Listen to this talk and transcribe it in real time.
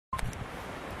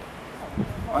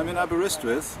I'm in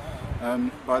Aberystwyth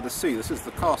by the sea. This is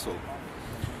the castle.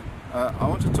 I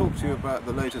want to talk to you about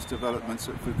the latest developments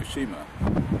at Fukushima.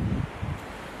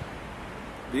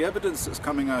 The evidence that's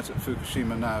coming out at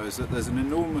Fukushima now is that there's an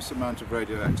enormous amount of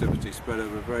radioactivity spread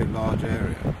over a very large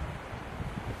area.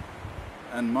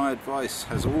 And my advice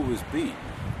has always been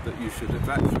that you should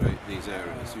evacuate these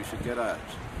areas, you should get out.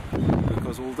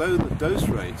 Because although the dose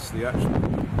rates, the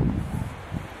actual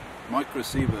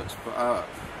microsieverts per hour,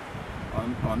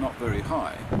 are not very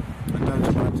high, and don't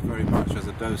amount to very much as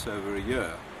a dose over a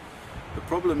year, the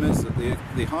problem is that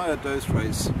the higher dose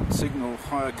rates signal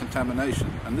higher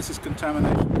contamination, and this is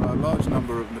contamination by a large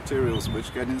number of materials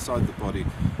which get inside the body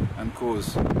and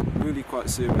cause really quite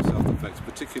serious health effects,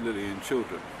 particularly in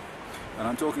children. And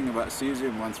I'm talking about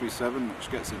cesium-137, which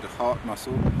gets into heart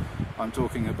muscle. I'm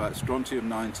talking about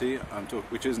strontium-90,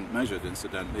 which isn't measured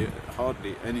incidentally.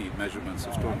 Hardly any measurements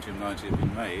of strontium-90 have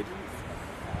been made.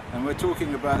 And we're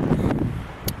talking about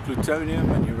plutonium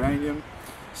and uranium,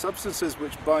 substances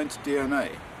which bind to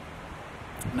DNA.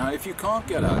 Now, if you can't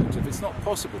get out, if it's not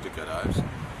possible to get out,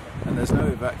 and there's no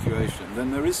evacuation,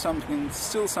 then there is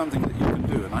still something that you can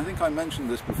do. And I think I mentioned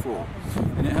this before.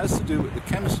 And it has to do with the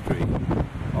chemistry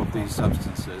of these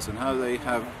substances and how they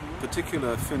have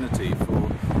particular affinity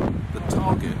for the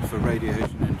target for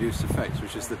radiation-induced effects,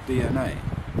 which is the DNA.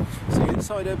 See,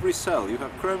 inside every cell you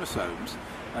have chromosomes,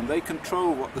 and they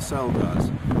control what the cell does.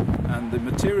 And the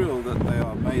material that they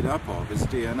are made up of is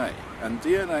DNA. And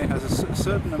DNA has a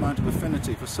certain amount of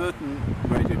affinity for certain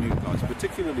radionuclides,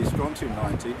 particularly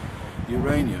strontium-90,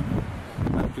 uranium,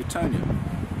 and plutonium.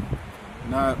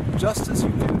 Now, just as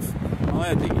you give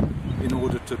iodine in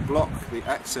order to block the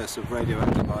access of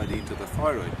radioactive iodine to the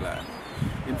thyroid gland,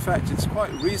 in fact, it's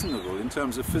quite reasonable in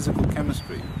terms of physical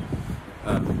chemistry,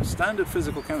 standard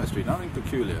physical chemistry, nothing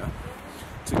peculiar,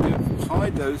 to give high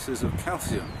doses of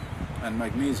calcium and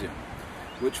magnesium,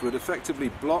 which would effectively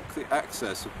block the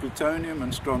access of plutonium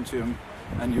and strontium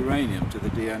and uranium to the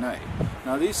DNA.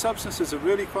 Now, these substances are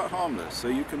really quite harmless, so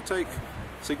you can take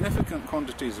significant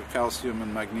quantities of calcium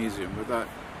and magnesium without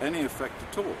any effect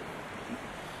at all.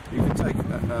 You can take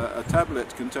a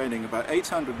tablet containing about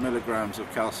 800 milligrams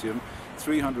of calcium,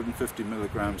 350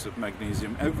 milligrams of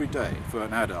magnesium every day for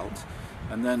an adult,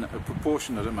 and then a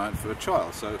proportionate amount for a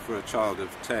child. So for a child of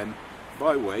 10,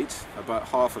 by weight, about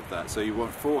half of that. So you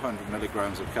want 400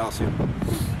 milligrams of calcium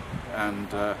and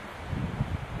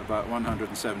about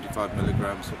 175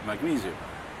 milligrams of magnesium.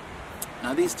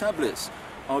 Now, these tablets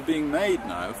are being made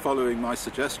now, following my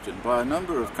suggestion, by a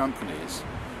number of companies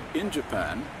in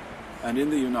Japan and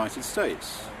in the United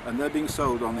States, and they're being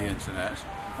sold on the internet,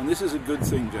 and this is a good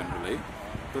thing generally,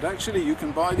 but actually you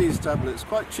can buy these tablets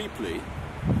quite cheaply,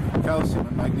 calcium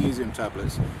and magnesium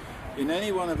tablets, in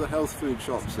any one of the health food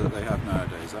shops that they have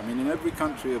nowadays. I mean, in every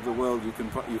country of the world you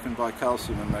can buy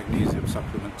calcium and magnesium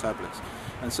supplement tablets.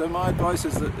 And so my advice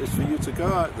is for you to go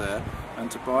out there and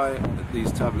to buy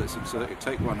these tablets and so that you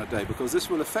take one a day, because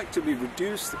this will effectively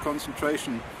reduce the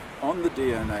concentration on the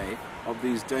DNA of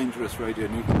these dangerous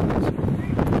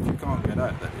radionuclides, if you can't get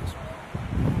out, that is.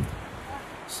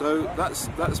 So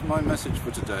that's my message for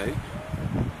today.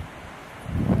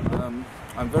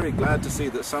 I'm very glad to see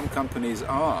that some companies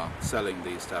are selling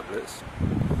these tablets,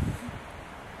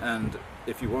 and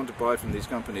if you want to buy from these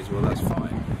companies, well, that's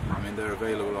fine. I mean, they're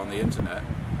available on the internet,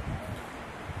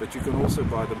 but you can also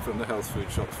buy them from the health food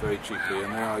shops very cheaply,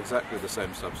 and they are exactly the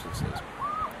same substances.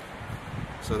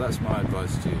 So that's my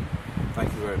advice to you.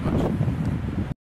 Thank you very much.